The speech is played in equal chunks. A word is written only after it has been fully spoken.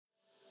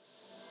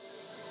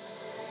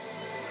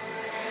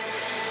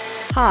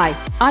Hi,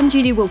 I'm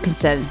Julie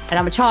Wilkinson and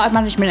I'm a chartered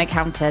management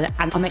accountant,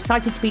 and I'm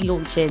excited to be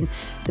launching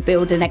the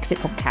Build and Exit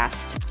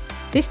podcast.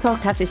 This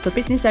podcast is for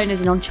business owners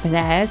and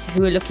entrepreneurs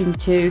who are looking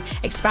to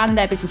expand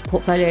their business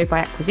portfolio by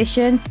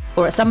acquisition,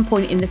 or at some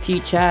point in the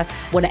future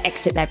want to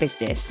exit their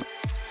business.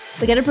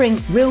 We're going to bring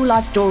real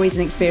life stories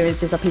and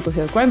experiences of people who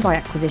have grown by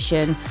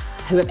acquisition,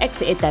 who have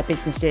exited their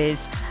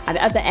businesses, and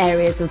other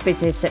areas of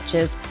business such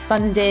as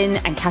funding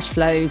and cash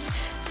flows.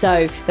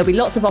 So there'll be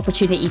lots of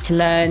opportunity to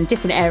learn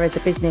different areas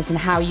of business and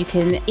how you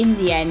can, in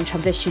the end,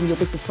 transition your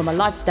business from a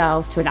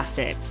lifestyle to an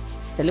asset.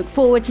 So look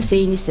forward to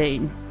seeing you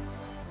soon.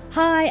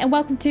 Hi, and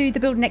welcome to the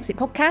Build and Exit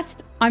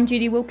podcast. I'm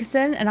Julie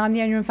Wilkinson, and I'm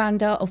the owner and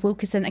founder of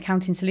Wilkinson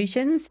Accounting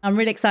Solutions. I'm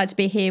really excited to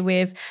be here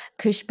with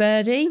Kush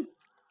Birdi,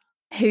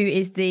 who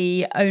is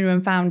the owner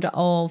and founder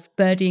of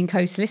Birdi &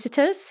 Co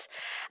Solicitors.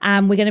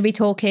 And we're going to be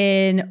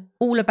talking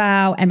all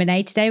about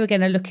M&A today. We're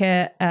going to look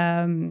at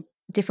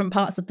different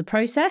parts of the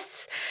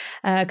process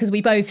because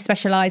we both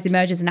specialise in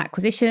mergers and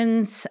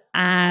acquisitions.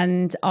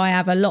 And I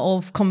have a lot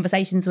of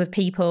conversations with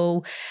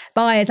people,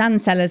 buyers and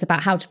sellers,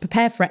 about how to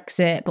prepare for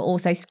exit, but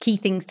also key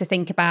things to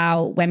think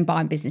about when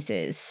buying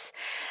businesses.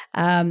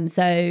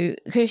 So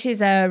Kush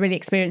is a really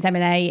experienced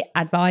M&A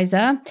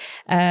advisor,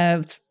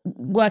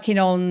 working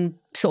on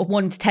sort of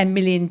 1 to 10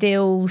 million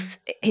deals.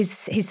 His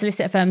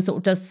solicitor firm sort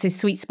of does his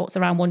sweet spots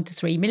around 1 to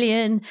 3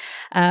 million,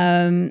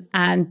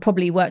 and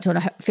probably worked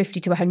on 50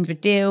 to 100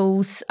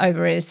 deals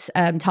over his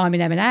time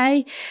in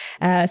M&A.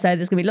 So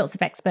there's going to be lots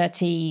of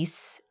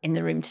expertise in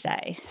the room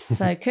today.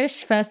 So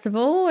Kush, first of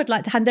all, I'd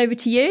like to hand over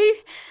to you.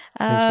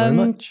 Thanks very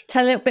much.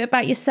 Tell a little bit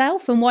about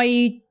yourself and why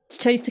you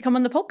chose to come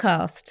on the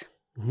podcast.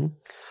 Mm-hmm.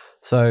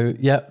 So,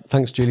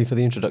 thanks, Julie, for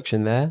the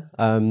introduction there.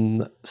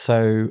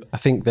 So I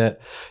think that,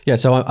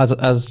 so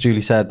as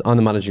Julie said, I'm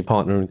the managing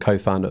partner and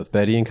co-founder of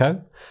Birdi &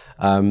 Co.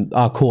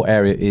 Our core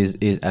area is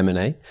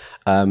M&A.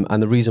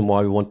 And the reason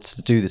why we wanted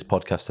to do this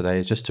podcast today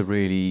is just to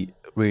really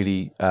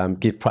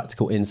give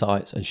practical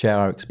insights and share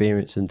our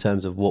experience in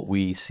terms of what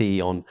we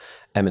see on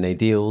M&A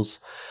deals.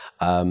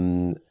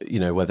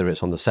 Whether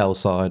it's on the sell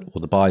side or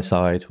the buy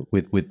side,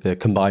 with the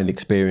combined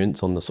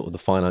experience on the sort of the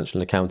financial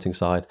and accounting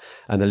side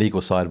and the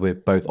legal side, we're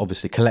both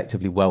obviously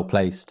collectively well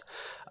placed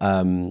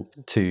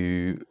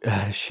to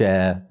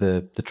share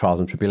the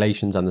trials and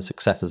tribulations and the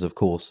successes, of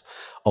course,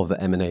 of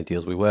the M&A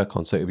deals we work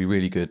on. So it'd be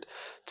really good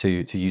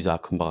to use our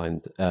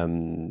combined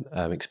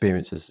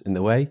experiences in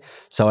the way.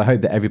 So I hope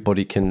that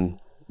everybody can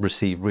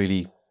receive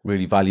really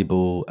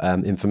valuable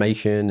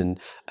information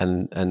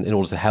and in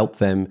order to help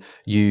them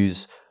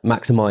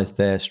maximize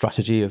their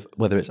strategy of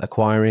whether it's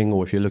acquiring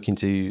or if you're looking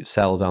to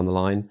sell down the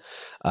line,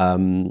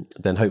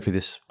 then hopefully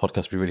this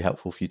podcast will be really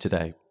helpful for you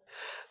today.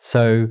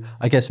 So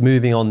I guess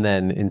moving on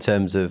then in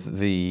terms of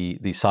the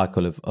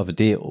cycle of a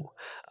deal,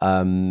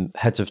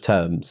 heads of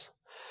terms.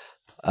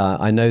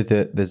 I know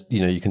that there's,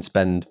 you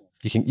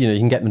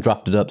can get them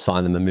drafted up,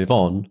 sign them and move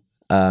on,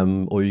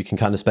 or you can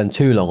kind of spend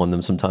too long on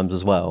them sometimes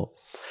as well.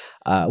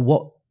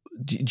 What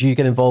do you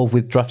get involved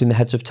with drafting the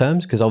heads of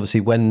terms? Because obviously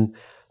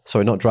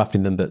not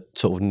drafting them, but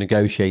sort of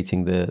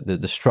negotiating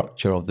the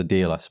structure of the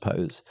deal, I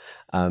suppose.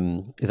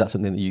 Is that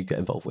something that you get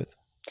involved with?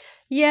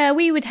 Yeah,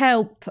 we would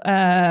help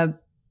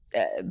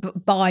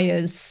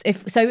buyers. I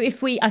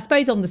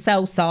suppose on the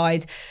sell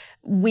side,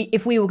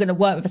 if we were going to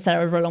work with a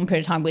seller over a long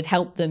period of time, we'd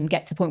help them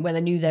get to the point where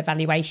they knew their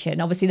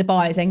valuation. Obviously, the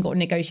buyers then got to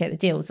negotiate the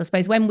deals. I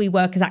suppose when we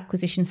work as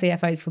acquisition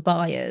CFOs for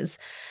buyers,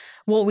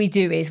 what we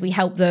do is we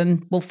help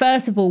them. Well,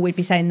 first of all, we'd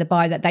be saying to the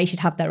buyer that they should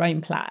have their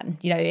own plan.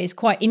 It's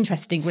quite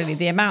interesting, really,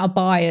 the amount of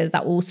buyers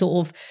that will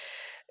sort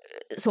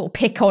of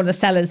pick on a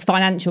seller's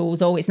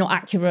financials, or it's not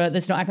accurate,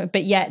 that's not accurate.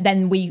 But yet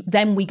then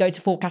we go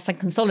to forecast and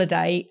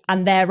consolidate,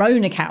 and their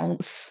own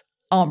accounts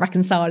aren't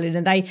reconciling,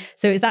 and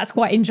that's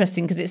quite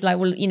interesting because it's like,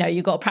 well,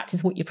 you've got to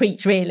practice what you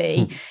preach,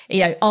 really.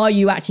 Are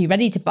you actually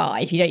ready to buy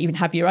if you don't even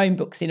have your own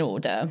books in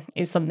order,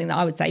 is something that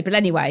I would say. But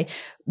anyway,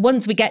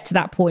 once we get to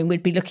that point,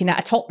 we'd be looking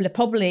at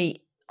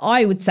probably,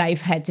 I would say,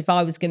 for heads, if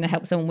I was going to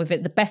help someone with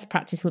it, the best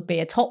practice would be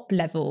a top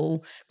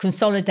level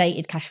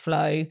consolidated cash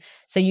flow,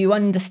 so you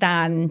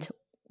understand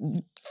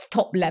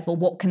top level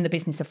what can the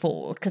business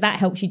afford, because that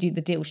helps you do the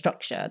deal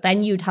structure.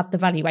 Then you'd have the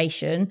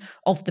valuation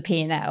of the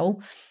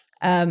P&L.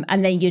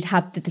 And then you'd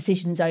have the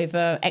decisions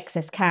over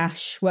excess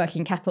cash,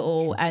 working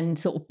capital, and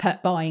sort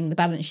of buying the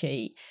balance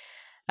sheet.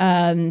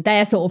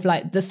 They're sort of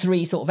like the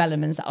three sort of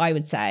elements that I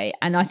would say.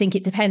 And I think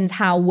it depends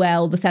how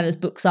well the seller's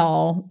books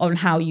are on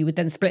how you would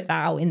then split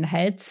that out in the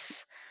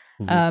heads.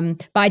 Mm-hmm.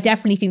 But I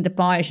definitely think the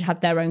buyer should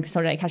have their own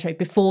consolidated cash flow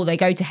before they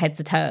go to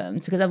heads of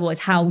terms, because otherwise,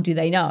 how do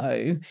they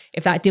know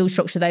if that deal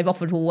structure they've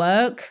offered will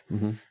work?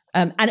 Mm-hmm.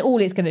 And all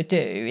it's going to do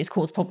is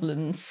cause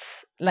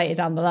problems later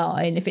down the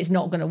line if it's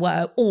not going to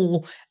work,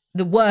 or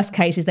the worst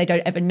case is they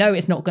don't ever know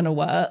it's not going to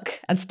work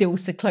and still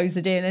close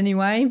the deal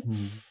anyway.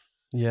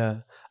 Yeah.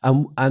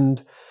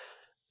 And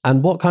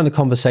what kind of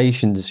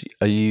conversations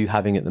are you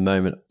having at the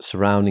moment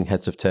surrounding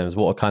heads of terms?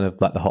 What are kind of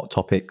like the hot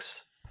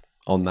topics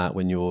on that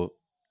when you're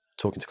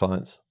talking to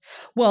clients?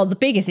 Well, the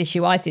biggest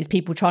issue I see is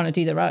people trying to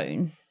do their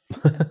own,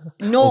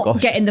 not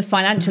getting the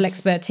financial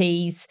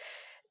expertise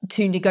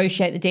to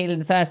negotiate the deal in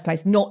the first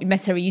place, not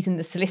necessarily using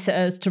the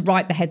solicitors to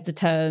write the heads of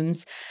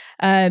terms.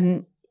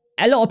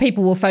 A lot of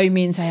people will phone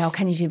me and say, oh,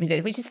 can you do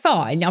this? Which is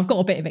fine. I've got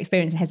a bit of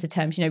experience in heads of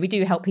terms. We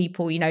do help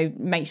people,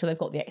 make sure they've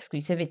got the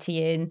exclusivity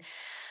in.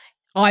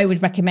 I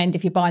would recommend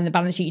if you're buying the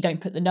balance sheet, you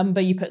don't put the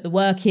number, you put the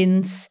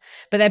workings.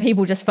 But then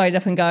people just phone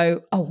up and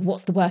go, oh,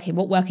 what's the working?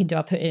 What working do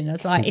I put in?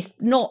 It's like, it's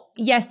not,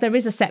 yes, there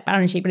is a set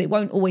balance sheet, but it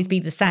won't always be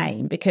the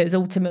same because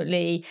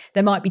ultimately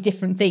there might be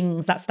different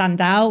things that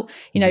stand out.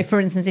 For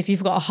instance, if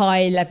you've got a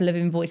high level of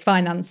invoice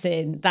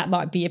financing, that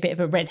might be a bit of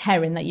a red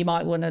herring that you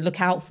might want to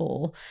look out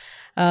for.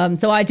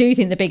 So I do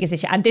think the biggest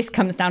issue, and this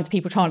comes down to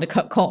people trying to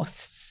cut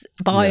costs.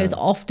 Buyers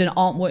often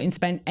aren't wanting to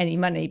spend any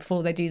money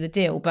before they do the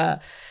deal,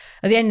 but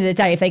at the end of the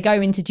day, if they go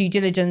into due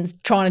diligence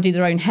trying to do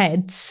their own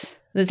heads,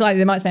 there's likely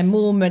they might spend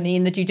more money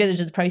in the due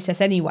diligence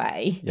process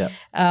anyway,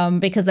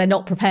 because they're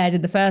not prepared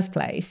in the first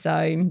place.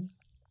 So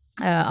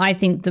I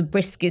think the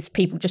risk is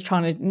people just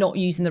trying to not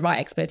using the right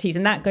expertise.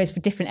 And that goes for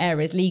different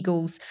areas,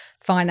 legals,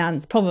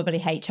 finance, probably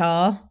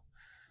HR.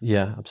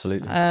 Yeah,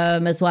 absolutely.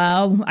 As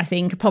well. I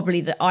think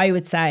I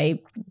would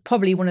say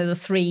probably one of the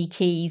three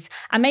keys,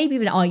 and maybe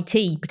even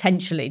IT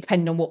potentially,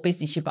 depending on what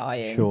business you're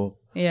buying. Sure.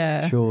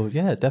 Yeah. Sure.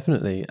 Yeah,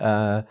 definitely.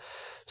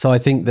 So I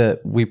think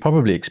that we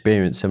probably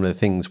experience similar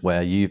things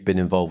where you've been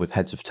involved with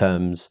heads of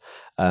terms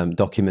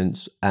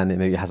documents and it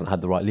maybe hasn't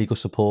had the right legal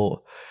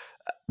support.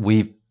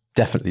 We've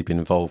definitely been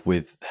involved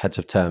with heads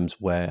of terms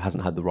where it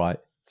hasn't had the right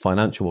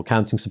financial or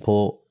accounting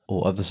support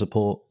or other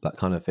support, that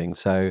kind of thing.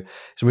 So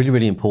it's really,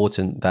 really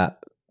important that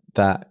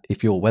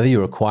if whether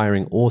you're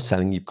acquiring or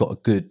selling, you've got a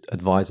good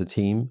advisor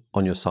team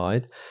on your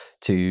side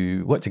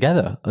to work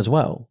together as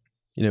well.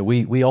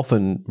 We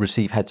often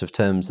receive heads of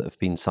terms that have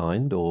been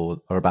signed or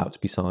are about to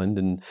be signed,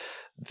 and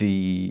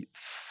the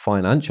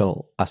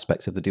financial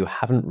aspects of the deal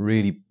haven't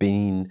really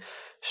been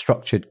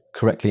structured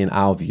correctly in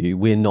our view.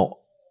 We're not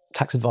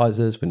tax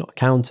advisors, we're not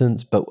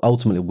accountants, but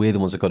ultimately we're the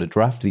ones that got to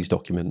draft these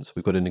documents.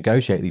 We've got to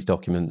negotiate these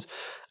documents,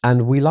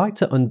 and we like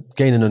to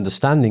gain an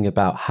understanding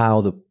about how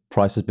the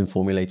price has been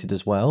formulated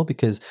as well,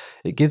 because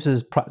it gives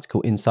us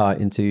practical insight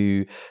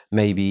into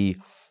maybe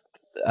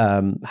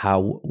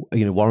how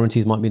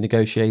warranties might be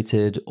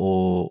negotiated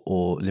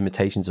or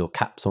limitations or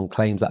caps on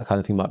claims, that kind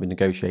of thing might be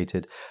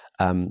negotiated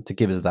to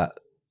give us that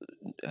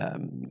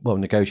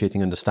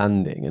negotiating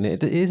understanding, and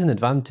it is an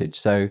advantage.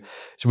 So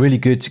it's really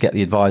good to get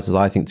the advisors,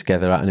 I think,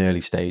 together at an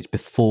early stage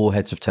before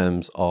heads of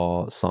terms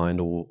are signed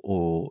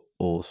or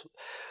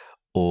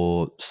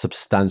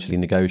substantially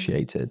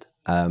negotiated,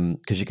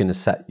 because you're going to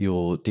set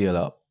your deal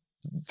up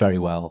very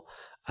well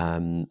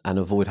and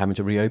avoid having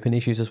to reopen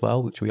issues as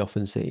well, which we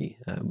often see,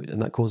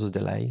 and that causes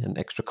delay and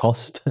extra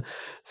cost.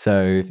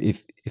 So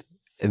if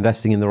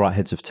investing in the right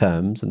heads of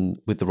terms and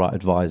with the right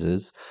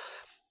advisors,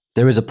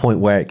 there is a point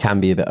where it can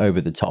be a bit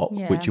over the top,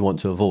 which you want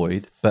to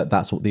avoid, but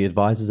that's what the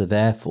advisors are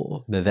there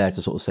for. They're there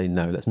to sort of say,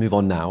 no, let's move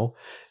on now.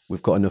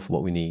 We've got enough of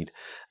what we need.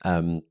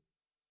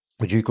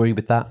 Would you agree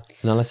with that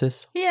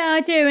analysis? Yeah,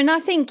 I do. And I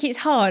think it's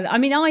hard. I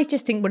mean, I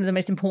just think one of the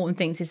most important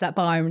things is that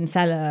buyer and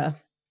seller,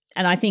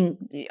 and I think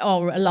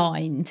are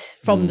aligned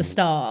from the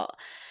start.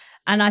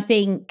 And I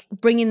think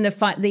bringing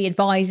the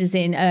advisors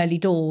in early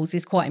doors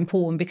is quite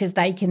important because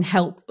they can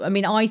help. I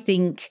mean, I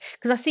think,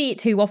 because I see it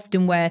too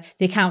often where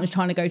the accountant's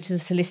trying to go to the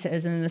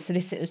solicitors and the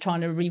solicitor's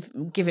trying to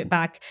give it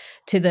back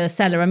to the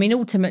seller. I mean,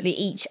 ultimately,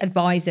 each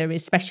advisor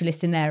is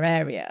specialist in their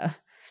area.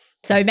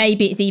 So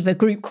maybe it's either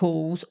group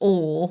calls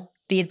or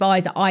the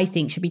advisor, I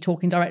think, should be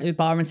talking directly with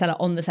buyer and seller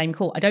on the same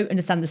call. I don't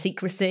understand the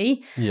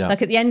secrecy. Yeah.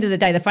 Like at the end of the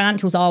day, the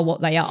financials are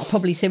what they are,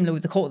 probably similar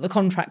with the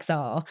contracts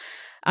are.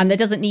 And there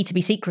doesn't need to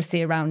be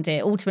secrecy around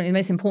it. Ultimately, the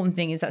most important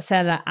thing is that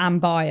seller and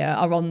buyer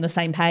are on the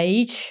same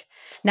page.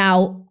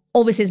 Now,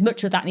 obviously, as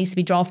much of that needs to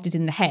be drafted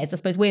in the heads. I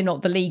suppose we're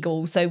not the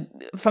legal. So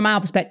from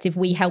our perspective,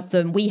 we help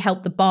them. We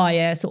help the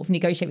buyer sort of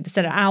negotiate with the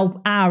seller.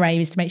 Our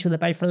aim is to make sure they're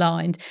both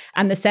aligned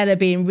and the seller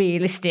being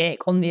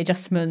realistic on the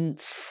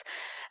adjustments.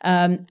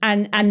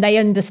 And they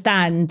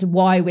understand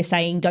why we're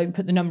saying don't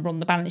put the number on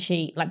the balance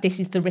sheet. Like,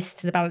 this is the risk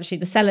to the balance sheet.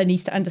 The seller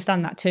needs to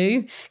understand that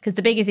too, because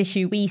the biggest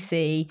issue we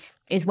see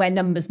is where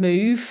numbers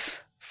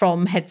move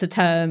from heads of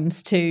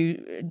terms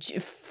to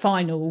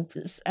final,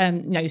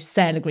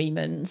 sale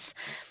agreements.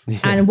 Yeah.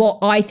 And what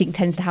I think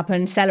tends to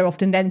happen, seller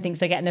often then thinks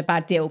they're getting a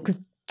bad deal, because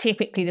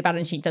typically the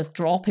balance sheet does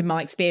drop in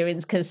my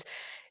experience, because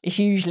it's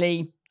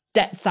usually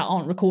debts that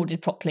aren't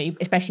recorded properly,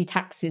 especially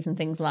taxes and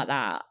things like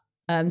that.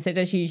 So it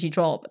does usually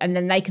drop. And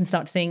then they can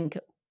start to think,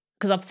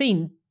 because I've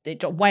seen it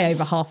drop way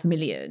over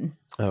 500,000.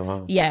 Oh,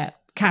 wow. Yeah.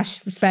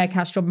 Spare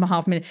cash drop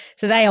 500,000.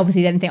 So they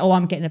obviously then think, oh,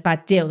 I'm getting a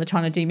bad deal. They're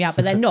trying to do me out.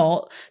 But they're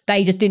not.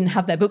 They just didn't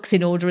have their books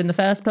in order in the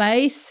first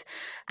place.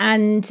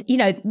 And,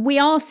 we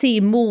are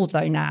seeing more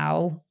though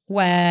now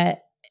where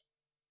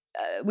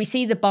we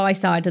see the buy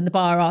side and the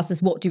buyer asks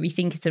us, what do we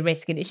think is the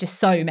risk? And it's just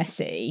so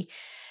messy.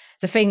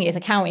 The thing is,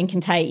 accounting can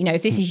take,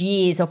 if this is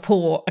years of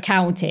poor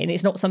accounting,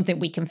 it's not something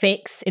we can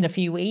fix in a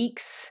few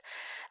weeks.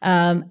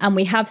 And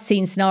we have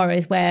seen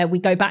scenarios where we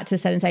go back to the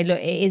seller and say, look,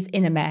 it is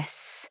in a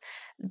mess.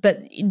 but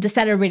the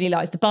seller really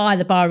likes the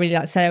buyer really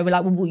likes the seller. We're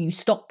like, well, will you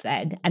stop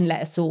then and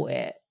let us sort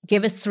it?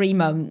 Give us 3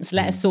 months,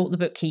 let us sort the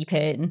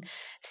bookkeeping,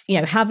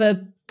 have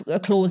a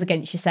clause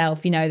against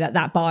yourself,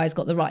 that buyer's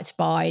got the right to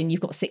buy and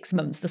you've got 6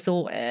 months to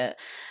sort it.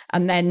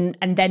 And then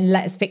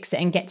let us fix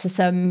it and get to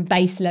some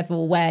base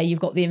level where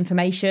you've got the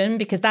information,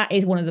 because that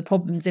is one of the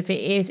problems. If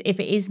it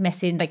is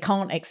messy and they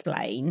can't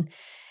explain,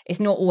 it's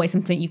not always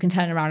something you can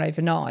turn around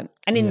overnight.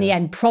 And in the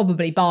end,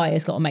 probably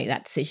buyer's got to make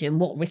that decision.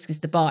 What risk is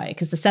the buyer?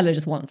 Because the seller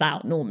just wants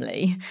out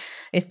normally.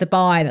 It's the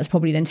buyer that's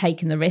probably then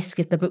taking the risk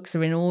if the books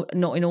are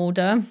not in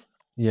order.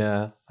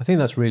 Yeah, I think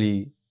that's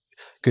really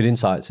good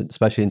insights,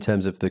 especially in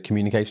terms of the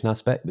communication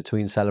aspect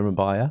between seller and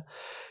buyer.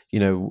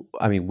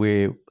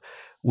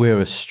 We're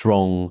a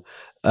strong,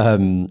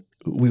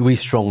 we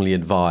strongly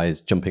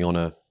advise jumping on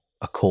a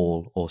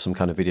call or some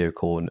kind of video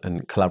call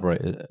and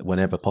collaborate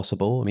whenever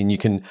possible. I mean, you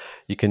can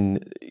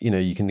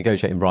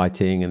negotiate in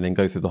writing and then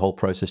go through the whole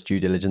process, due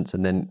diligence,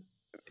 and then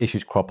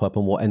issues crop up,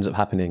 and what ends up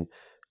happening,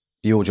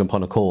 you all jump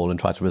on a call and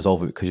try to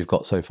resolve it because you've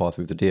got so far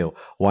through the deal.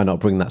 Why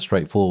not bring that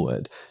straight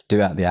forward? Do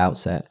it at the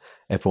outset.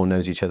 Everyone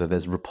knows each other.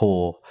 There's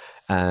rapport,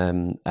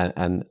 and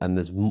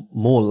there's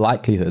more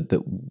likelihood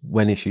that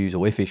when issues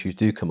or if issues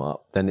do come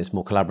up, then it's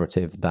more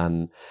collaborative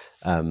than,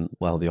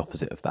 the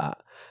opposite of that.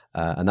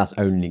 And that's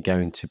only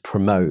going to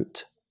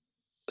promote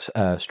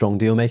strong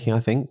deal making, I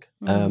think.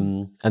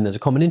 And there's a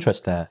common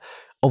interest there.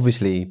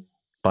 Obviously,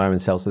 buyer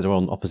and seller, so they're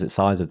on opposite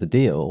sides of the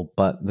deal,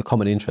 but the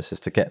common interest is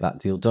to get that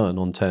deal done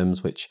on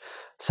terms which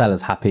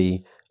seller's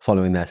happy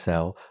following their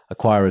sale,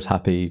 acquirer's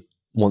happy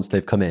once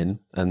they've come in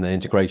and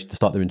to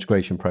start their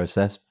integration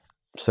process.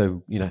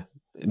 So,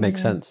 it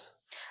makes sense.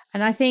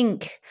 And I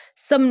think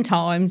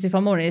sometimes, if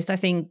I'm honest, I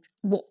think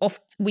what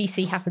we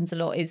see happens a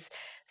lot is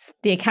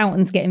the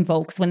accountants get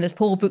involved, because when there's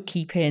poor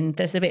bookkeeping,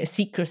 there's a bit of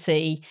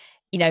secrecy,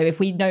 if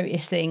we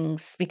notice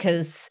things,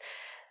 because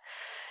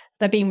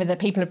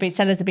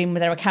sellers have been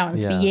with their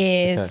accountants for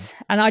years.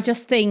 Okay. And I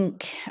just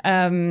think,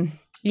 I've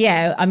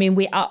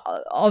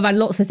had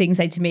lots of things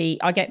say to me.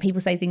 I get people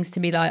say things to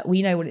me like, well,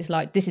 you know what it's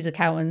like. This is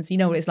accountants. You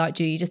know what it's like,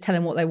 do you just tell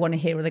them what they want to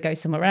hear or they go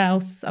somewhere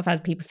else? I've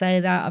had people say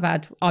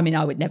that.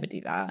 I would never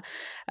do that.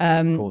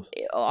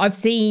 I've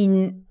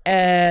seen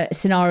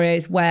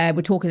scenarios where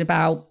we're talking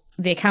about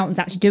the accountants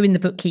actually doing the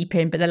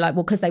bookkeeping, but they're like,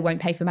 well, because they won't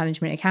pay for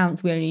management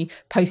accounts, we only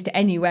post it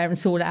anywhere and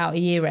sort it out at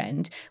year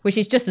end, which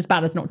is just as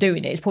bad as not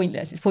doing it. It's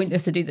pointless. It's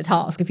pointless to do the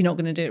task if you're not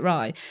going to do it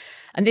right.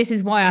 And this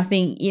is why I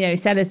think,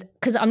 sellers,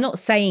 because I'm not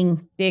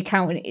saying the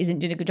accountant isn't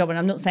doing a good job, and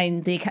I'm not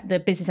saying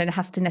the business owner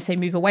has to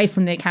necessarily move away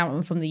from the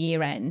accountant from the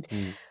year end.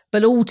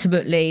 But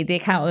ultimately, the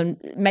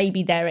accountant,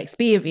 maybe their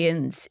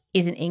experience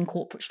isn't in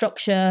corporate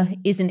structure,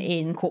 isn't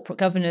in corporate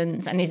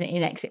governance, and isn't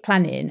in exit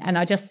planning. And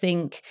I just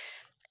think,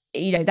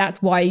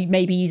 that's why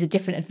maybe use a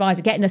different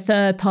advisor. Getting a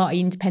third-party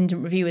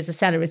independent review as a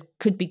seller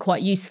could be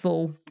quite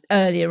useful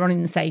earlier on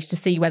in the stage to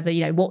see whether,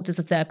 what does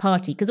a third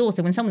party, because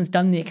also when someone's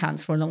done the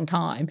accounts for a long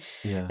time,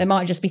 there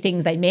might just be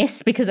things they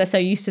miss because they're so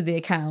used to the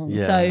account.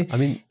 Yeah. So I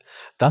mean,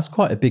 that's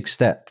quite a big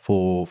step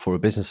for a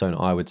business owner,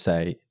 I would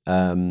say.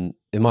 In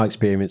my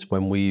experience,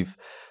 when we've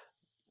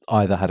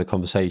either had a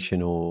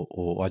conversation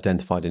or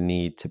identified a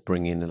need to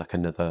bring in like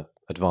another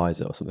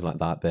advisor or something like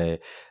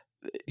that,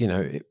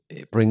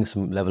 it brings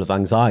some level of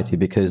anxiety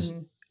because,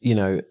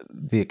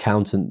 the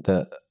accountant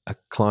that a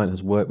client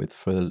has worked with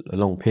for a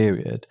long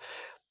period,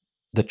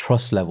 the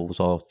trust levels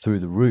are through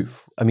the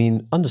roof. I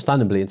mean,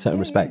 understandably in certain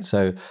respects.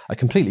 So I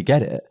completely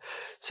get it.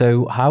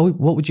 So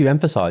what would you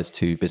emphasize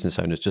to business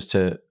owners just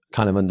to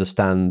kind of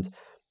understand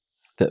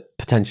that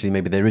potentially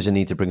maybe there is a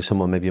need to bring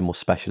someone, maybe a more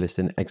specialist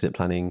in exit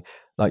planning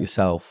like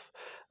yourself,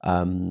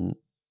 and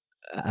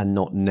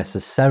not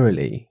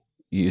necessarily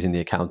using the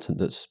accountant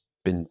that's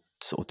been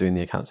sort of doing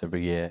the accounts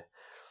every year?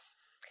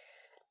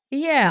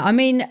 Yeah, I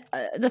mean,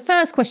 the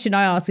first question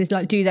I ask is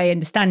like, do they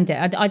understand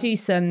it?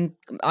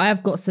 I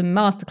have got some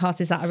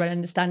masterclasses that I run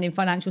understanding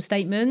financial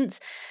statements,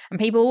 and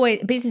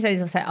business owners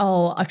will say,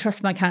 oh, I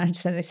trust my accountant,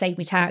 so they save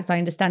me tax, I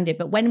understand it.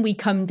 But when we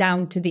come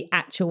down to the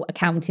actual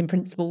accounting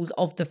principles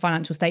of the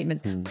financial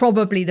statements,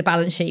 probably the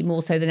balance sheet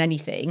more so than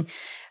anything,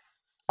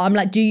 I'm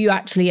like, do you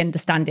actually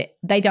understand it?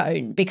 They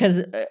don't,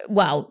 because,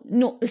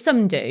 not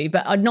some do,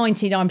 but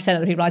 99% of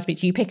the people I speak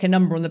to, you pick a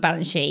number on the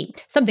balance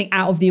sheet, something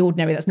out of the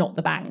ordinary that's not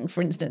the bank,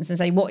 for instance, and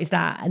say, what is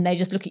that? And they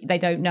just look at you, they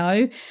don't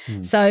know.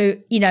 So,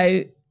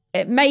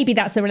 maybe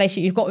that's the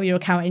relationship you've got with your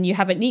accountant and you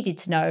haven't needed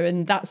to know,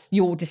 and that's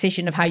your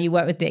decision of how you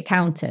work with the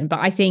accountant. But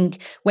I think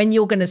when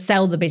you're going to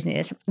sell the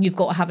business, you've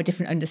got to have a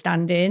different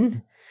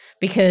understanding.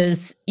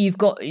 Because you've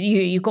got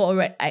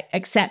to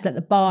accept that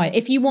the buyer,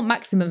 if you want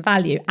maximum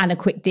value and a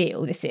quick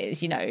deal,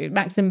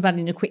 maximum value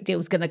and a quick deal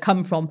is going to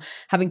come from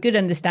having good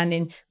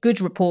understanding,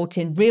 good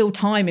reporting,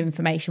 real-time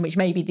information, which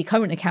maybe the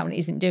current accountant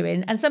isn't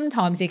doing. And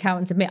sometimes the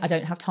accountants admit, I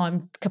don't have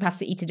time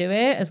capacity to do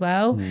it as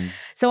well.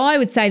 So I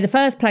would say the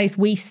first place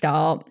we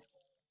start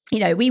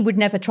we would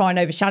never try and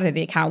overshadow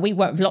the account. We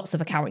work with lots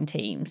of accounting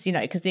teams,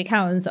 because the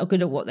accountants are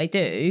good at what they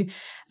do,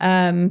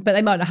 but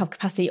they might not have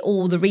capacity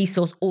or the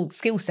resource or the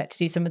skill set to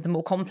do some of the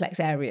more complex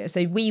areas.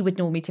 So we would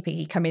normally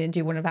typically come in and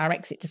do one of our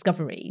exit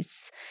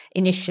discoveries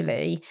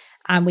initially,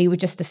 and we would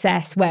just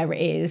assess where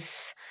it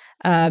is,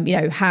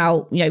 in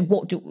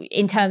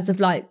terms of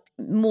like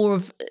more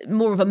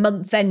of a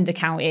month end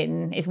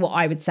accounting is what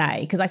I would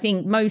say, because I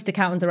think most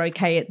accountants are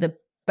okay at the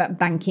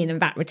banking and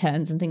VAT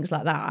returns and things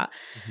like that.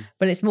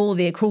 But it's more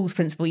the accruals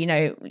principle,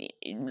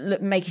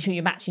 making sure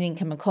you're matching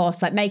income and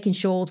costs, like making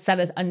sure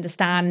sellers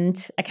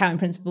understand accounting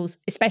principles,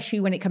 especially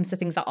when it comes to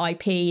things like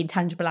IP,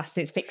 intangible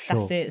assets, fixed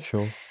assets,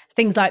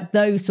 things like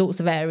those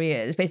sorts of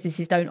areas.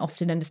 Businesses don't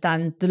often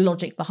understand the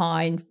logic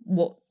behind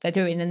what they're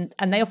doing.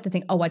 And they often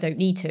think, oh, I don't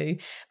need to.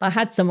 But I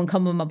had someone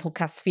come on my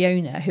podcast,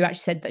 Fiona, who actually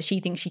said that she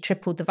thinks she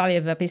tripled the value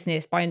of her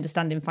business by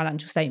understanding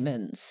financial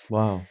statements.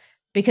 Wow.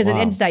 Because at the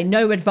end of the day,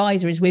 no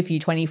advisor is with you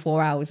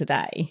 24 hours a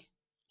day.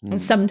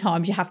 And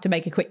sometimes you have to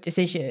make a quick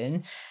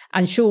decision.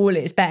 And surely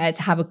it's better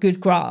to have a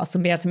good grasp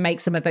and be able to make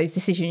some of those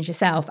decisions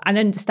yourself and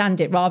understand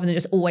it rather than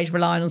just always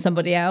relying on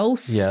somebody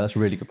else. Yeah, that's a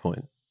really good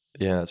point.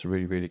 Yeah, that's a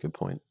really, really good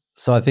point.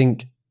 So I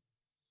think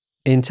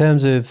in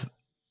terms of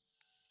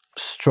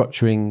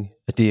structuring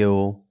a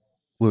deal,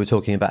 we were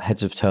talking about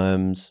heads of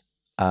terms,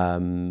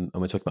 and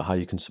we're talking about how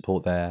you can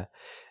support there.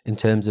 In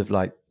terms of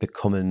like the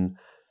common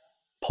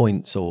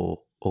points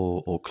or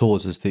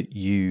clauses that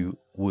you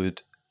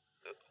would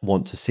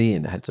want to see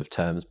in heads of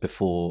terms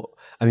before,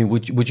 I mean,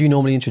 would you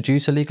normally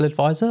introduce a legal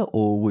advisor,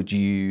 or would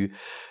you,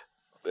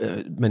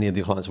 many of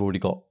the clients have already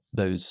got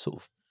those sort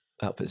of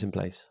outfits in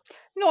place?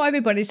 Not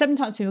everybody.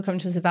 Sometimes people come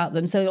to us about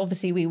them. So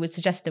obviously we would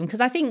suggest them,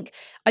 because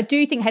I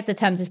do think heads of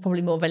terms is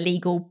probably more of a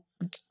legal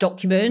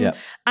document. Yeah.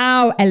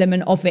 Our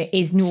element of it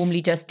is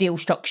normally just deal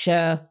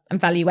structure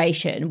and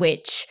valuation,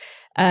 which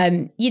at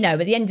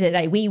the end of the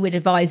day, we would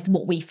advise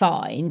what we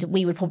find.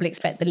 We would probably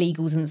expect the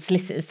legals and the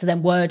solicitors to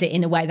then word it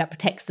in a way that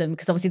protects them,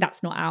 because obviously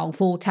that's not our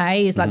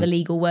forte, is like the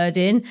legal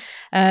wording.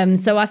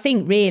 So I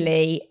think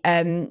really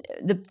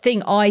the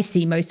thing I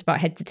see most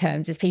about heads of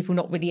terms is people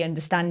not really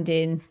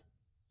understanding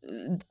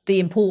the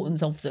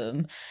importance of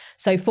them.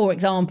 So for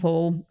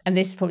example, and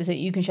this is probably something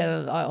you can shed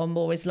a light on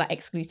more, is like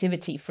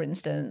exclusivity, for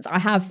instance. I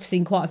have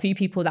seen quite a few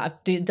people that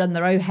have done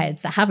their own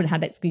heads that haven't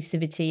had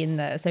exclusivity in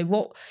there.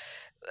 So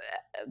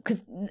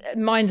because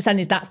my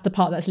understanding is that's the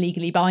part that's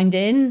legally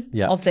binding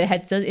of the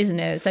heads, isn't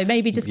it? So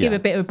maybe just give a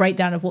bit of a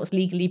breakdown of what's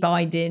legally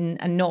binding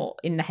and not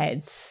in the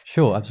heads.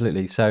 Sure,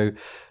 absolutely. So,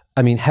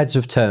 I mean, heads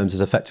of terms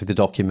is effectively the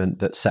document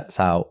that sets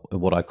out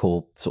what I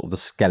call sort of the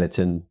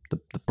skeleton, the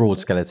broad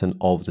skeleton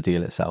of the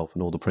deal itself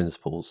and all the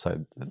principles.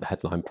 So the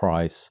headline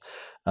price,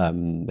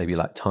 maybe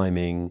like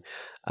timing,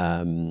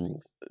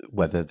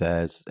 whether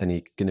there's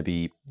any going to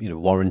be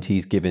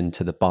warranties given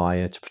to the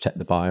buyer to protect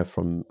the buyer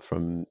from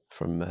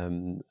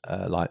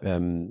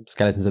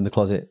skeletons in the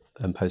closet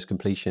and post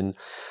completion.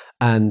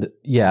 And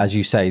yeah, as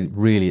you say,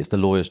 really it's the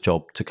lawyer's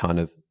job to kind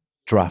of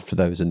draft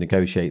those and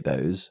negotiate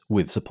those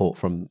with support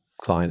from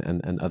client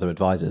and other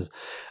advisors.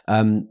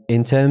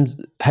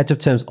 Heads of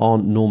terms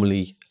aren't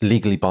normally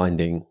legally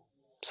binding,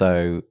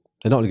 so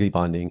they're not legally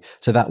binding.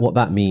 So that what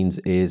that means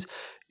is,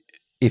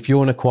 if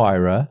you're an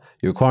acquirer,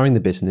 you're acquiring the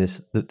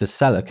business, that the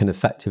seller can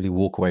effectively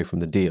walk away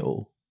from the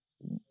deal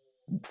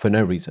for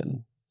no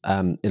reason,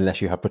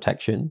 unless you have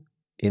protection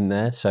in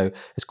there. So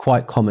it's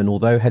quite common,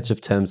 although heads of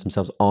terms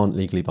themselves aren't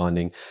legally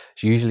binding,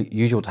 it's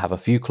usual to have a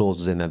few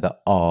clauses in there that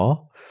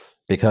are,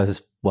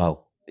 because,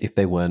 well, if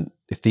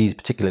these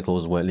particular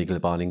clauses weren't legally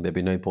binding, there'd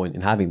be no point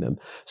in having them.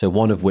 So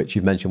one of which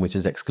you've mentioned, which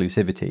is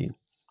exclusivity.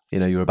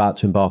 You're about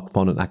to embark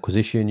upon an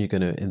acquisition. You're going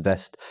to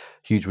invest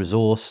huge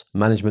resource,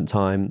 management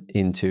time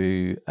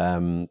into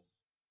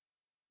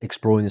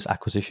exploring this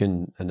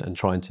acquisition and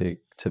trying to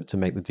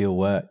make the deal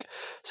work.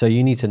 So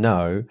you need to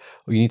know,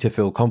 or you need to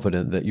feel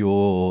confident that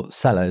your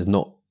seller is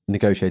not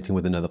negotiating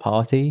with another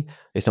party.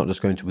 It's not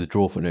just going to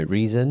withdraw for no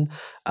reason.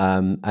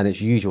 And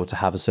it's usual to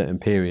have a certain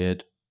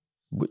period,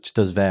 which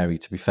does vary,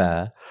 to be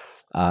fair,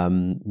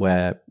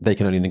 where they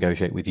can only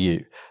negotiate with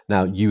you.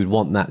 Now, you would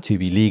want that to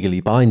be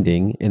legally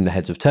binding in the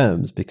heads of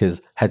terms,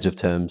 because heads of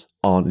terms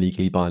aren't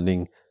legally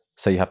binding.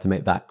 So you have to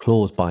make that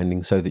clause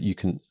binding so that you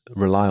can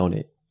rely on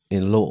it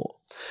in law.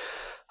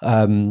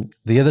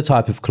 The other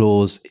type of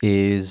clause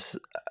is,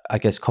 I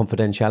guess,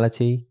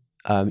 confidentiality.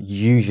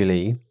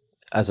 Usually,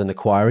 as an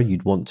acquirer,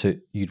 you'd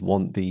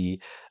want the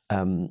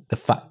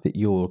fact that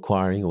you're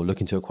acquiring or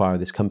looking to acquire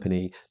this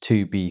company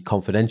to be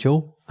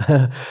confidential.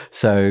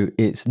 So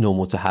it's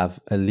normal to have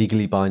a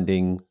legally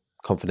binding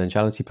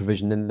confidentiality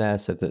provision in there,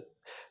 so that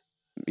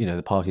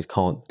the parties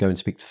can't go and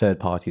speak to third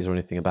parties or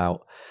anything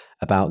about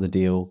the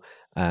deal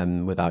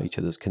without each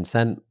other's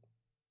consent.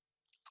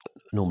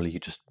 Normally, you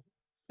just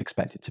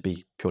expect it to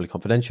be purely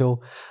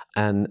confidential,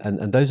 and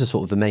those are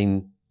sort of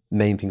the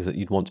main things that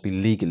you'd want to be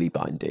legally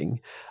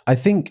binding. I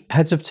think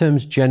heads of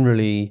terms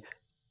generally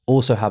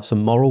also have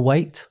some moral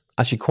weight,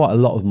 actually quite a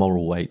lot of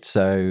moral weight.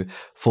 So,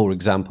 for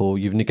example,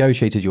 you've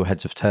negotiated your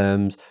heads of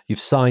terms, you've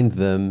signed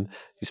them,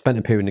 you've spent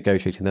a period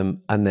negotiating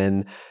them, and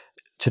then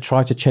to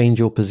try to change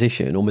your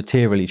position or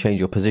materially change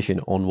your position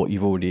on what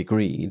you've already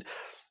agreed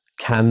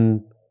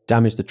can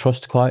damage the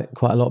trust quite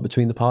a lot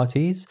between the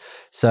parties.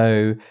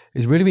 So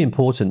it's really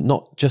important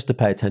not just to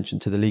pay attention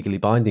to the legally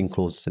binding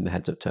clauses in the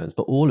heads of terms,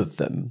 but all of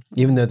them.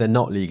 Even though they're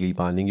not legally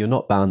binding, you're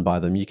not bound by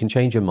them, you can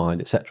change your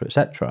mind, etc.,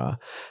 etc.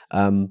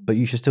 But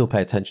you should still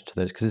pay attention to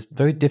those, because it's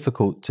very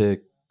difficult to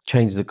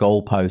change the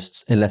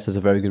goalposts unless there's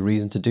a very good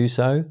reason to do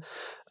so.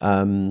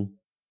 I mean,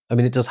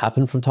 it does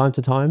happen from time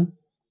to time,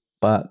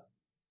 but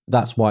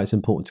that's why it's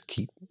important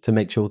to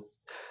make sure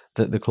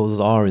that the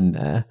clauses are in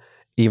there,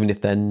 even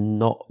if they're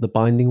not the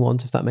binding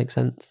ones, if that makes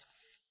sense.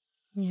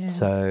 Yeah.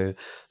 So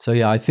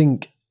yeah, I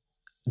think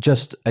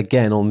just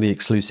again on the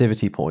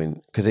exclusivity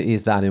point, because it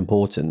is that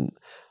important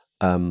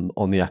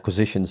on the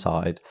acquisition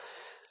side,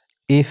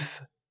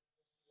 if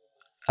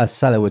a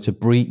seller were to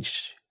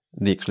breach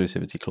the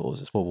exclusivity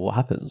clauses, well, what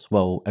happens?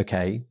 Well,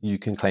 okay, you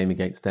can claim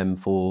against them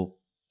for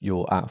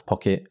your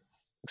out-of-pocket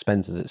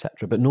expenses,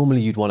 etc. But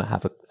normally you'd want to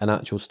have an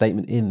actual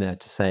statement in there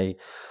to say,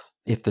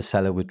 if the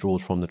seller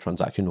withdraws from the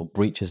transaction or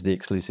breaches the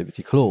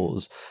exclusivity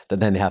clause, that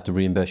then they have to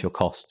reimburse your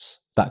costs,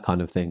 that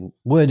kind of thing,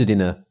 worded in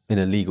a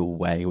legal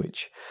way,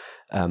 which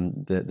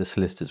the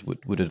solicitors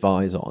would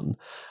advise on.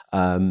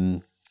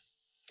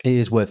 It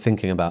is worth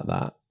thinking about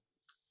that,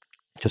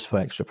 just for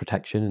extra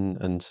protection,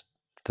 and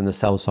then the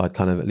sell side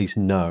kind of at least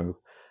know,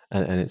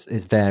 and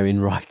it's there in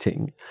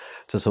writing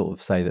to sort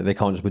of say that they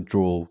can't just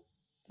withdraw,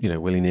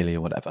 willy-nilly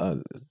or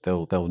whatever.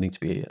 There'll need to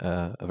be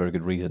a very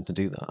good reason to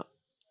do that.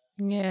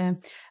 Yeah.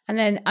 And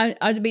then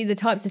I'd be the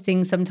types of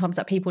things sometimes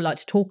that people like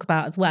to talk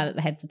about as well at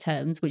the heads of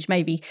terms, which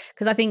maybe,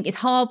 because I think it's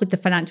hard with the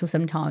financial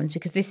sometimes,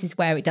 because this is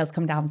where it does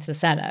come down to the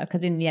seller,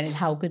 because in the end it's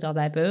how good are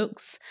their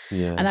books.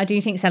 Yeah. And I do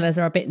think sellers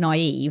are a bit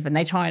naive, and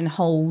they try and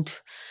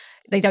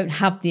they don't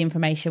have the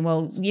information.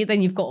 Well,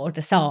 then you've got to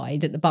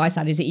decide at the buy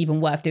side, is it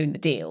even worth doing the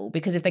deal?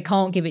 Because if they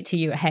can't give it to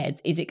you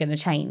ahead, is it going to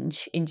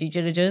change in due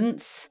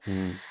diligence?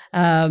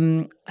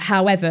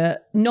 However,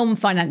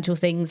 non-financial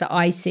things that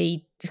I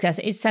see discussed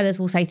is sellers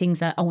will say things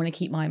that, I want to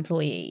keep my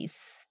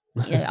employees.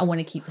 I want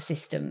to keep the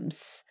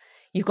systems.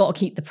 You've got to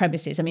keep the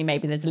premises. I mean,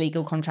 maybe there's a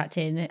legal contract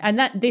in.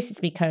 And this is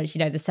because,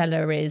 the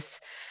seller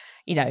is,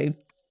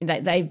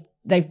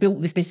 they've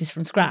built this business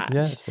from scratch.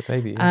 Yeah, it's their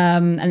baby. Yeah.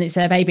 And it's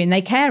their baby, and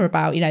they care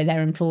about,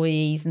 their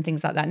employees and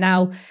things like that.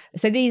 Now,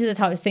 so these are the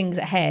types of things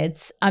at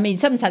heads. I mean,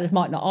 some sellers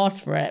might not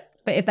ask for it,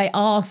 but if they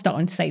are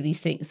starting to say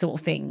these sort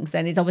of things,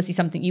 then it's obviously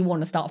something you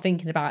want to start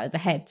thinking about at the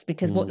heads,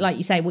 because what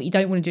you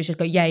don't want to do is just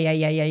go,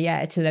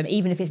 yeah to them,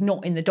 even if it's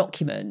not in the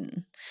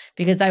document,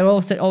 because they're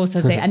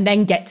also say, and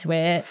then get to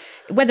it.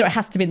 Whether it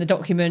has to be in the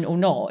document or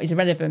not is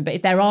irrelevant, but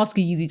if they're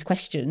asking you these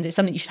questions, it's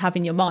something you should have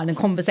in your mind, and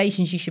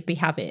conversations you should be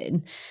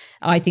having,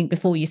 I think,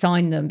 before you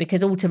sign them,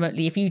 because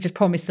ultimately if you just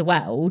promise the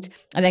world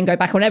and then go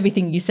back on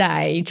everything you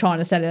say trying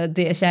to sell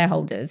their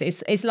shareholders,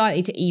 it's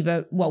likely to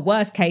either,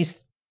 worst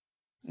case,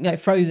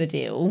 throw the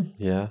deal,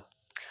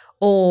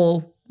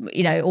 or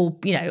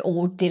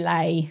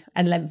delay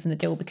and lengthen the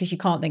deal, because you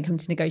can't then come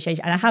to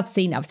negotiation. And I've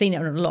seen it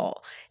on a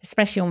lot,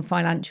 especially on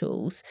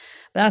financials.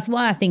 But that's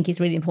why I think it's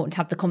really important to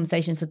have the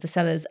conversations with the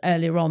sellers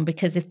earlier on,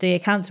 because if the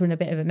accounts are in a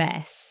bit of a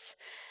mess,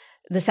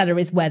 the seller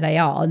is where they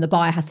are, and the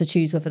buyer has to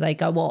choose whether they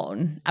go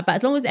on. But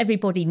as long as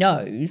everybody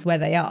knows where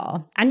they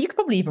are, and you could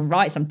probably even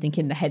write something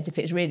in the heads if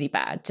it's really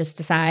bad, just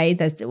to say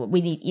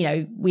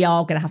we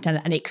are going to have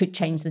to, and it could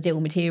change the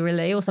deal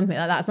materially or something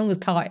like that. As long as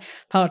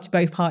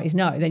both parties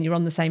know, then you're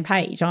on the same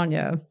page, aren't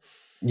you?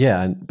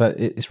 Yeah, but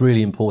it's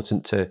really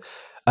important to,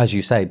 as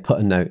you say, put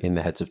a note in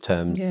the heads of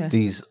terms. Yeah.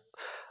 These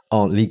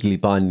aren't legally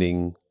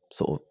binding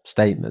sort of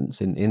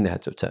statements in the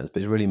heads of terms,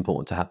 but it's really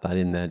important to have that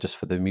in there just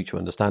for the mutual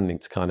understanding,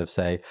 to kind of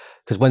say,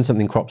 because when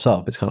something crops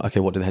up, it's kind of,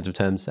 okay, what do the heads of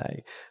terms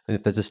say? And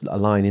if there's just a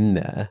line in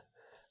there,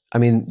 I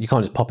mean, you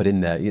can't just pop it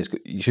in there.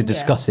 You should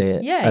discuss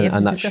it,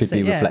 and that should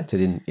be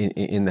reflected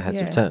in the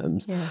heads of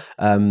terms.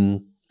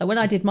 When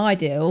I did my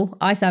deal,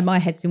 I signed my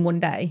heads in one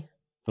day.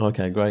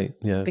 Okay, great.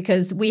 Yeah.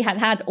 Because we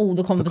had all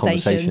the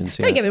conversations.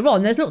 Don't get me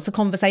wrong, there's lots of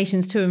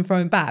conversations to and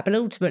from back, but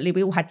ultimately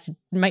we all had to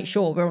make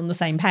sure we're on the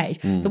same page.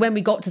 So when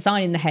we got to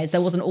signing the heads, there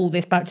wasn't all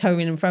this about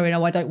towing and throwing,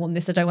 I don't want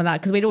this, I don't want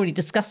that, because we'd already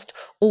discussed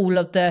all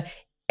of the,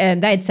 they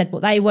had said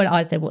what they want,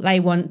 I said what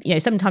they want.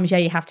 Sometimes,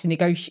 you have to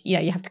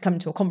negotiate, you have to come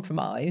to a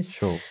compromise.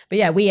 Sure.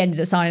 But we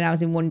ended up signing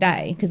ours in one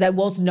day, because there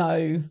was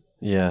no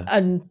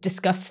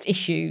undiscussed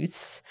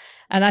issues.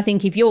 And I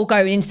think if you're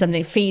going into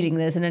something feeling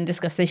there's an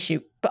undiscussed issue,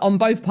 but on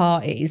both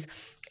parties,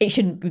 it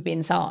shouldn't be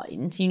being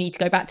signed. You need to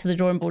go back to the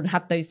drawing board and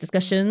have those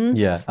discussions.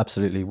 Yeah,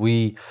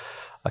 absolutely.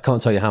 I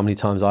can't tell you how many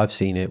times I've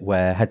seen it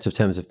where heads of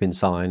terms have been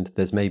signed.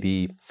 There's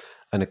maybe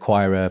an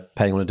acquirer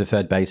paying on a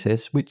deferred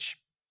basis, which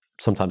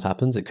sometimes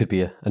happens. It could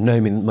be a no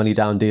money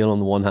down deal on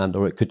the one hand,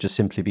 or it could just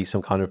simply be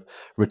some kind of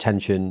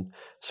retention,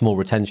 small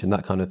retention,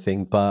 that kind of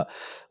thing. But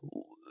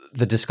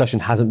the discussion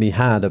hasn't been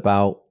had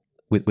about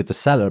with the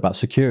seller about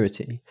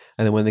security.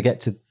 And then when they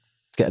get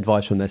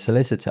advice from their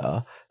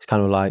solicitor, it's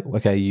kind of like,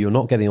 okay, you're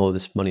not getting all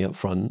this money up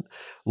front.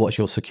 What's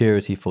your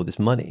security for this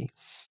money?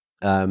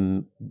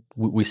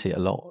 We see it a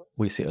lot.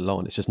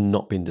 And it's just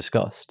not been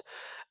discussed.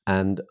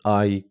 And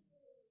I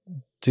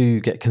do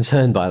get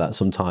concerned by that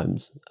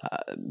sometimes.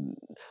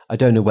 I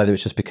don't know whether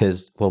it's just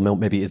because, well,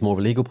 maybe it's more of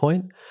a legal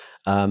point.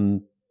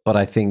 But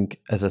I think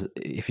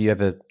if you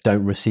ever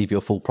don't receive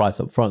your full price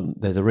up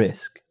front, there's a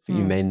risk that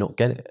you may not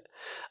get it.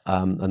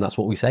 And that's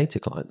what we say to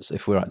clients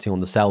if we're acting on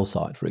the sell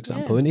side, for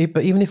example.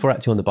 But even if we're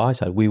acting on the buy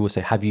side, we will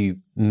say, have you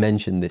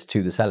mentioned this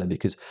to the seller?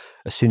 Because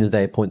as soon as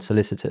they appoint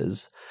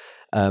solicitors,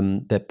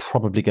 they're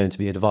probably going to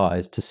be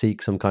advised to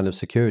seek some kind of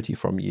security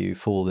from you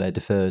for their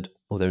deferred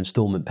or their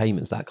installment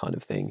payments, that kind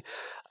of thing.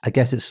 I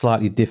guess it's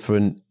slightly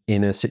different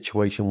in a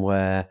situation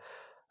where,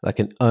 like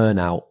an earn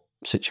out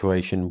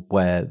situation,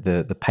 where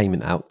the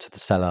payment out to the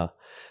seller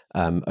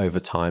over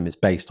time is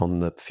based on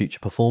the future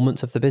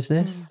performance of the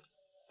business.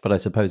 But I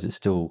suppose it's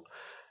still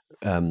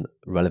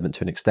relevant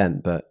to an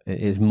extent, but it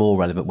is more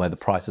relevant where the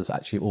price has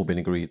actually all been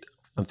agreed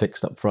and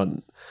fixed up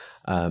front.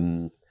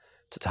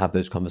 To have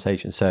those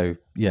conversations. So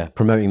yeah,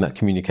 promoting that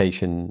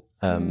communication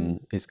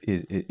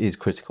is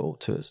critical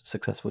to a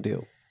successful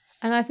deal.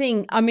 And I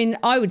think, I mean,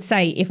 I would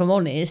say, if I'm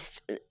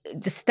honest,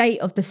 the state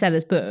of the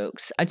seller's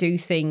books, I do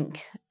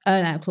think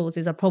earn-out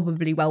clauses are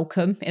probably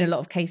welcome in a lot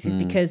of cases,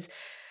 because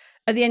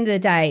at the end of the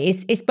day,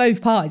 it's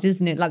both parties,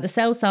 isn't it? Like the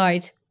sell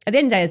side, at the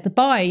end of the day, as the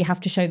buyer, you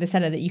have to show the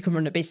seller that you can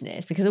run a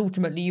business, because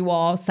ultimately you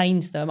are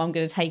saying to them, I'm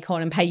going to take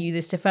on and pay you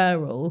this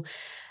deferral.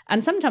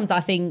 And sometimes I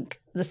think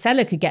the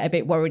seller could get a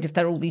bit worried if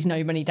there are all these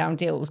no money down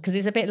deals, because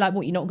it's a bit like,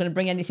 what, you're not going to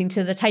bring anything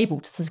to the table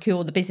to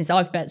secure the business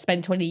I've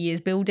spent 20 years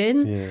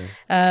building.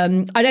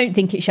 I don't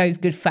think it shows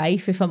good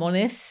faith, if I'm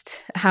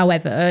honest.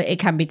 However, it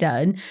can be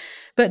done.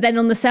 But then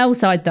on the sell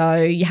side,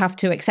 though, you have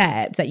to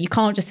accept that you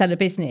can't just sell a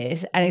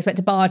business and expect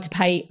a buyer to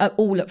pay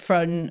all up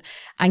front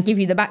and give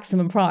you the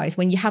maximum price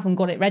when you haven't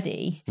got it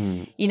ready.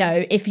 You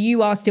know, if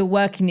you are still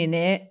working in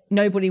it,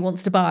 nobody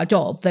wants to buy a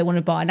job. They want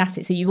to buy an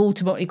asset. So you've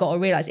ultimately got to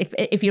realise,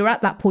 if you're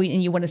at that point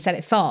and you want to sell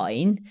it,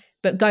 fine,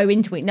 but go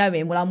into it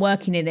knowing, well, I'm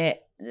working in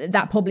it.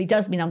 That probably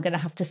does mean I'm going to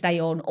have to stay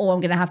on, or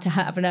I'm going to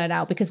have an earn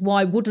out, because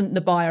why wouldn't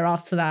the buyer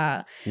ask for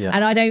that?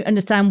 And I don't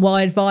understand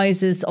why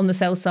advisors on the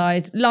sell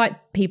side,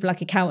 like people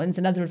like accountants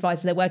and other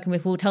advisors they're working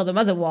with, will tell them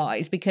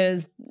otherwise,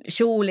 because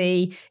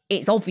surely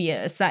it's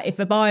obvious that if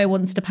a buyer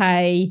wants to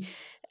pay,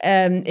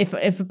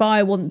 if a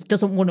buyer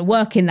doesn't want to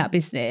work in that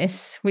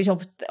business, which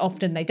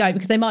often they don't,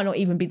 because they might not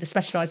even be the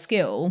specialised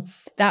skill,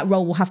 that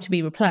role will have to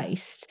be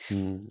replaced.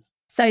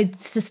 So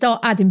to start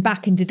adding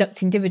back and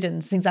deducting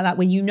dividends, things like that,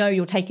 when you know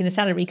you're taking a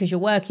salary because you're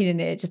working in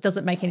it, just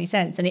doesn't make any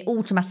sense. And it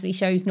automatically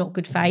shows not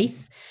good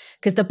faith,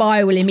 because the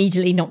buyer will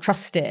immediately not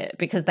trust it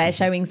because they're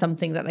showing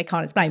something that they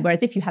can't explain.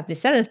 Whereas if you have this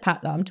seller's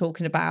pack that I'm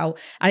talking about,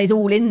 and it's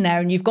all in there,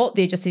 and you've got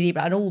the adjusted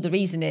EBITDA and all the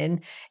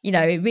reasoning, you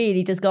know, it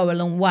really does go a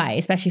long way,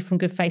 especially from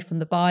good faith from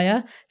the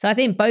buyer. So I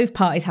think both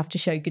parties have to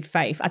show good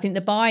faith. I think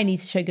the buyer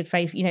needs to show good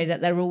faith, you know, that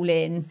they're all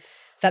in,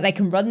 that they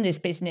can run this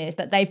business,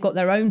 that they've got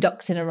their own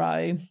ducks in a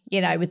row, you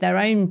know, with their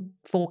own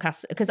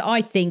forecasts. Because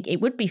I think it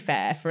would be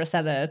fair for a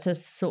seller to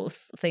sort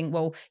of think,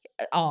 well,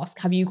 ask,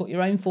 have you got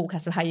your own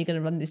forecast of how you're going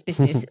to run this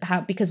business?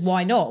 Because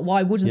why not?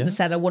 Why wouldn't the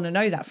seller want to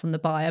know that from the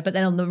buyer? But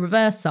then on the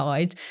reverse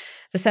side,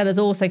 the seller's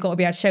also got to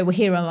be able to show, well,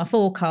 here are my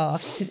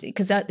forecasts.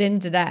 Because at the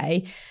end of the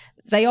day,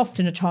 they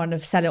often are trying to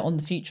sell it on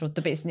the future of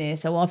the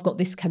business. Oh, I've got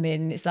this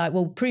coming. It's like,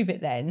 well, prove it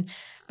then.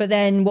 But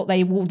then what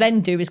they will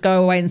then do is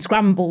go away and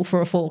scramble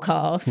for a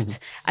forecast.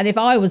 And if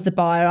I was the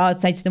buyer, I'd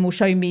say to them, well,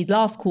 show me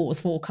last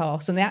quarter's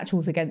forecast and the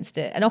actuals against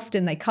it. And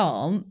often they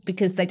can't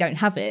because they don't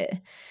have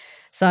it.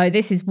 So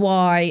this is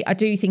why I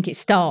do think it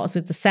starts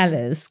with the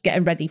sellers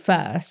getting ready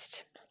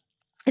first,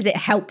 as it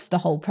helps the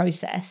whole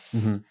process.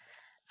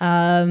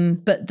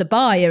 But the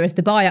buyer, if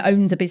the buyer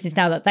owns a business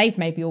now that they've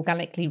maybe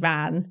organically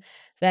ran,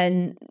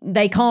 then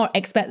they can't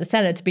expect the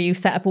seller to be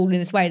set up all in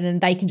this way, and then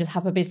they can just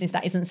have a business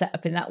that isn't set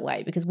up in that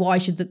way, because why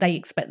should they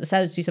expect the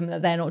seller to do something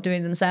that they're not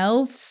doing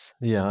themselves?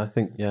 I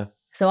think,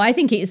 So I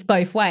think it's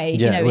both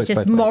ways. You know, it's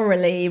just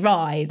morally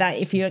right that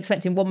if you're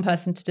expecting one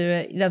person to do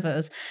it,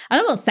 others. And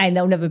I'm not saying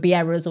there'll never be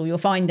errors or you'll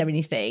find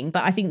anything,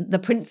 but I think the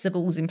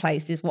principles in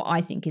place is what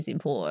I think is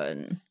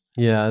important.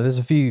 Yeah, there's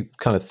a few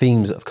kind of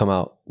themes that have come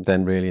out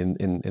then really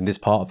in this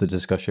part of the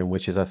discussion,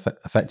 which is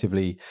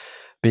effectively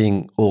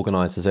being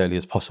organised as early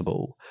as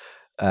possible.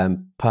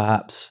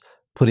 Perhaps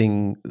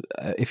putting,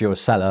 if you're a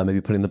seller, maybe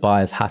putting the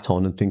buyer's hat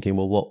on and thinking,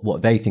 well, what are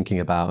they thinking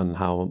about, and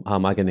how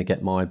am I going to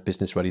get my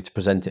business ready to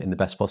present it in the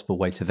best possible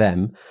way to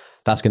them?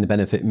 That's going to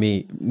benefit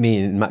me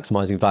in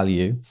maximising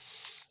value.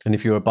 And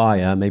if you're a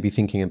buyer, maybe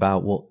thinking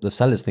about what the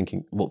seller's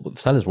thinking, what the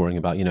seller's worrying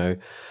about, you know,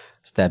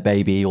 it's their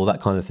baby, all that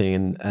kind of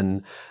thing.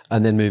 And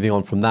then moving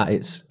on from that,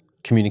 it's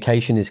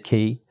communication is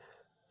key.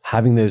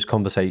 Having those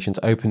conversations,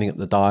 opening up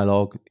the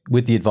dialogue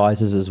with the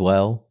advisors as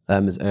well,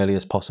 as early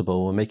as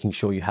possible, and making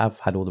sure you have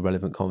had all the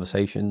relevant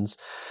conversations.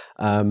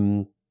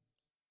 And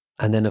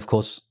then, of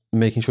course,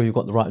 making sure you've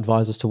got the right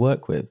advisors to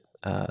work with.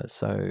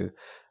 So,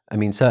 I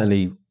mean,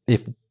 certainly,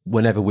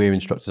 whenever we're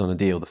instructed on a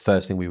deal, the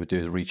first thing we would do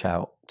is reach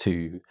out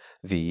to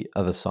the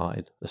other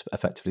side,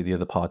 effectively the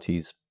other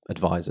party's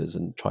advisors,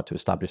 and try to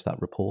establish that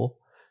rapport,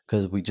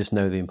 because we just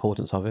know the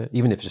importance of it.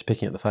 Even if it's just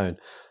picking up the phone,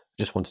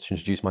 just wanted to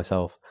introduce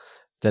myself.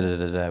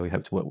 We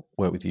hope to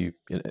work with you,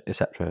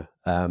 etc.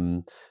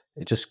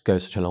 It just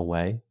goes such a long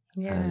way.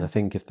 Yeah. And I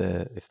think if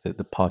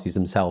the parties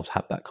themselves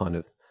have that kind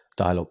of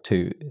dialogue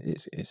too,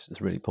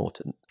 it's really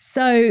important.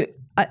 So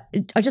I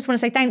just want to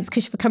say thanks,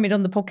 Kush, for coming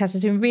on the podcast.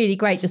 It's been really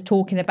great just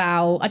talking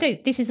about,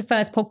 this is the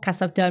first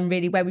podcast I've done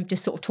really where we've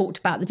just sort of talked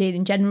about the deal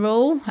in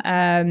general.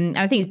 And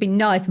I think it's been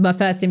nice for my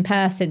first in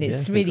person.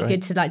 It's really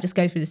good to just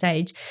go through the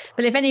stage.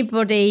 But if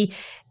anybody,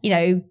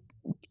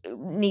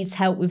 needs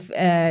help with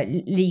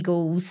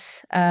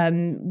legals,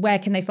 where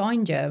can they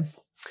find you?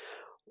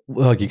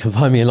 Well, you can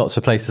find me in lots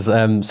of places.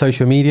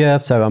 Social media,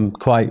 so I'm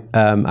quite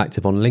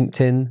active on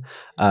LinkedIn.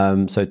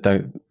 So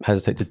don't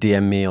hesitate to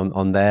DM me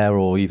on there,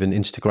 or even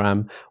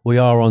Instagram. We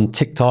are on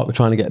TikTok. We're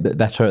trying to get a bit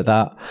better at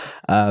that.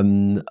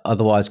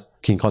 Otherwise, you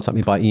can contact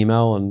me by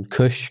email on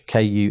Kush,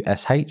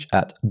 KUSH,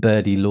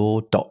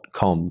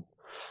 @birdielaw.com.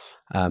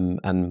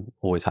 And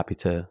always happy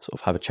to sort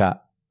of have a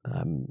chat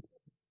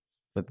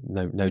with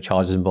no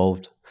charges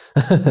involved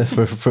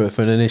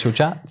for an initial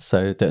chat.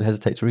 So don't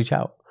hesitate to reach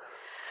out.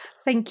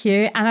 Thank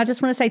you. And I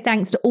just want to say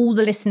thanks to all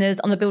the listeners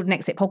on the Build and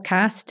Exit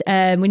podcast.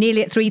 We're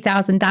nearly at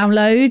 3,000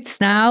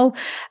 downloads now.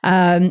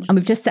 And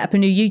we've just set up a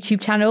new YouTube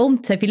channel.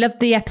 So if you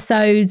loved the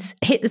episodes,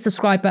 hit the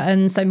subscribe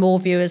button so more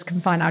viewers can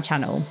find our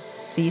channel.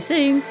 See you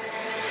soon.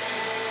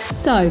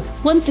 So,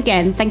 once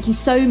again, thank you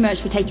so much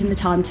for taking the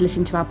time to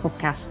listen to our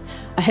podcast.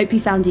 I hope you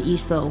found it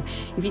useful.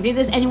 If you think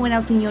there's anyone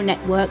else in your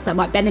network that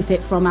might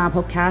benefit from our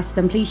podcast,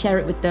 then please share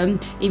it with them.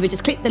 Either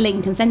just click the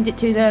link and send it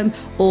to them,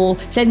 or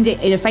send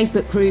it in a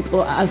Facebook group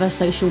or other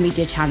social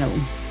media channel.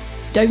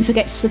 Don't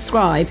forget to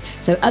subscribe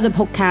so other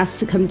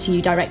podcasts come to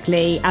you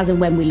directly as and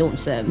when we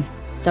launch them.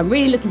 So I'm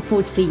really looking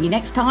forward to seeing you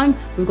next time.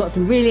 We've got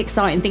some really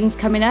exciting things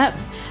coming up,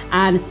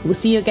 and we'll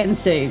see you again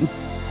soon.